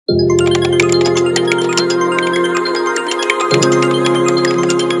Hello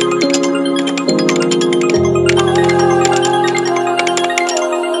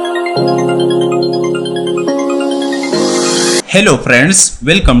friends,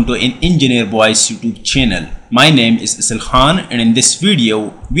 welcome to an Engineer Boys YouTube channel. My name is Isal Khan, and in this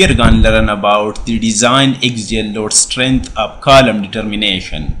video we are going to learn about the design axial load strength of column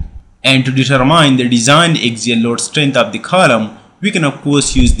determination. And to determine the design axial load strength of the column, we can of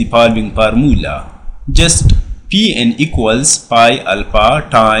course use the following formula. Just Pn equals pi alpha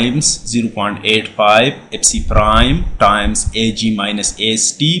times 0.85 fc prime times Ag minus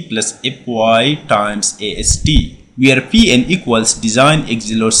Ast plus Fy times Ast, where Pn equals design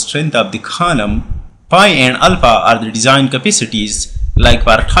axial load strength of the column. Pi and alpha are the design capacities. Like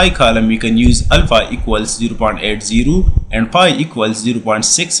for tie column, we can use alpha equals 0.80 and pi equals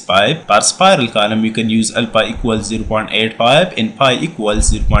 0.65. For spiral column, we can use alpha equals 0.85 and pi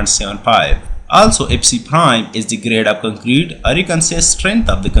equals 0.75. Also, Fc prime is the grade of concrete, or you can say strength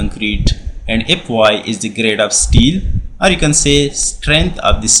of the concrete, and Fy is the grade of steel, or you can say strength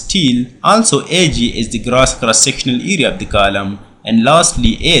of the steel. Also, Ag is the gross cross-sectional area of the column, and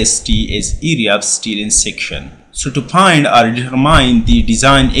lastly Ast is area of steel in section. So to find or determine the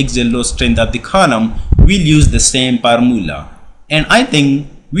design axial load strength of the column, we'll use the same formula. And I think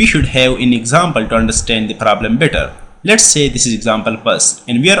we should have an example to understand the problem better. Let's say this is example first,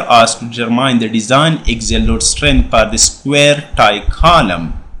 and we are asked to determine the design axial load strength for the square tie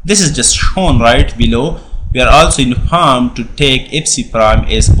column. This is just shown right below. We are also informed to take Fc prime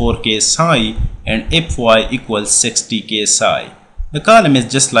as 4k psi and Fy equals 60k psi. The column is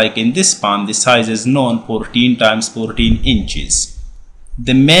just like in this form. The size is known, 14 times 14 inches.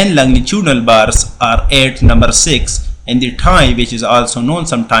 The main longitudinal bars are at number 6, and the tie, which is also known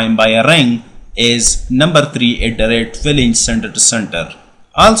sometime by a ring, is number 3 at the rate 12 inch center to center.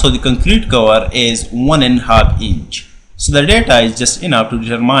 Also, the concrete cover is 1.5 inch. So the data is just enough to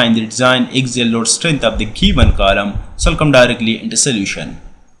determine the design axial load strength of the given column. So I'll come directly into solution.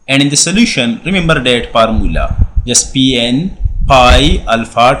 And in the solution, remember that formula. Just Pn pi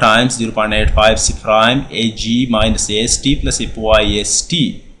alpha times 0.85 c prime Ag minus Ast plus Fy Ast.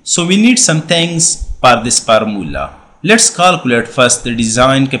 So we need some things for this formula. Let's calculate first the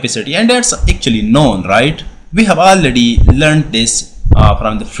design capacity, and that's actually known, right? We have already learned this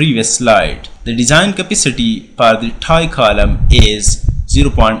from the previous slide. The design capacity for the tie column is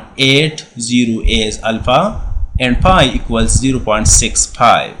 0.80 as alpha and pi equals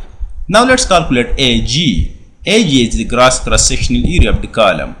 0.65. Now let's calculate Ag. Ag is the gross cross-sectional area of the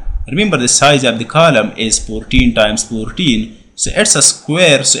column. Remember, the size of the column is 14 times 14. So it's a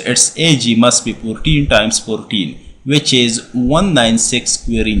square, so its Ag must be 14 times 14, which is 196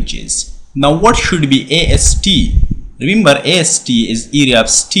 square inches. Now what should be Ast? Remember, Ast is area of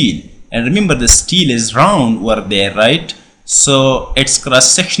steel, and remember the steel is round over there, right? So its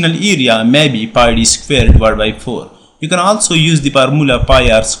cross-sectional area may be pi d square divided by 4. You can also use the formula pi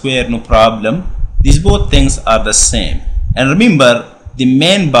r square, no problem. These both things are the same. And remember, the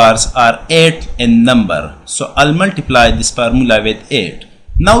main bars are 8 in number, so I'll multiply this formula with 8.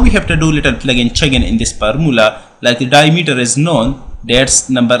 Now we have to do little plug and check in this formula. Like the diameter is known, that's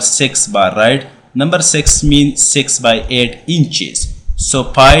number 6 bar, right? Number 6 means 6 by 8 inches. So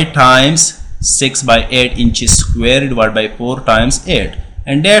pi times 6 by 8 inches square divided by 4 times 8.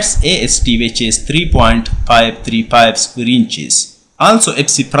 And that's Ast, which is 3.535 square inches. Also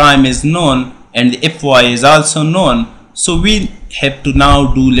Fc prime is known, and the Fy is also known. So we have to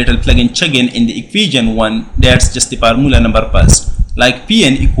now do little plug and check in the equation 1. That's just the formula number first. Like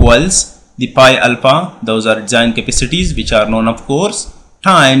Pn equals the pi alpha, those are design capacities which are known of course,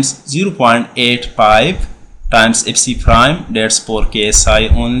 times 0.85 times Fc prime, that's 4k psi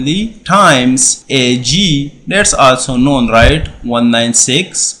only, times Ag, that's also known, right,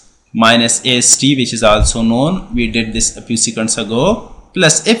 196, minus Ast, which is also known, we did this a few seconds ago,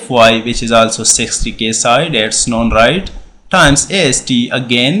 plus Fy, which is also 60k psi, that's known, right, times Ast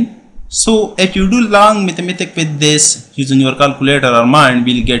again. So if you do long mathematics with this using your calculator or mind,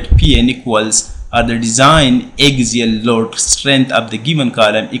 we'll get Pn equals, or the design axial load strength of the given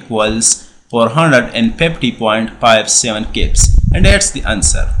column equals 450.57 kips, and that's the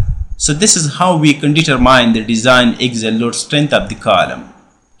answer. So this is how we can determine the design axial load strength of the column.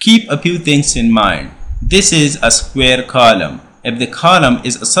 Keep a few things in mind. This is a square column. If the column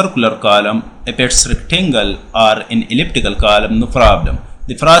is a circular column, if it's rectangle or an elliptical column, no problem.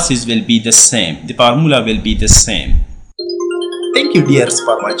 The process will be the same. The formula will be the same. Thank you dears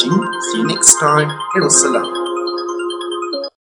for watching. See you next time. Wassalam.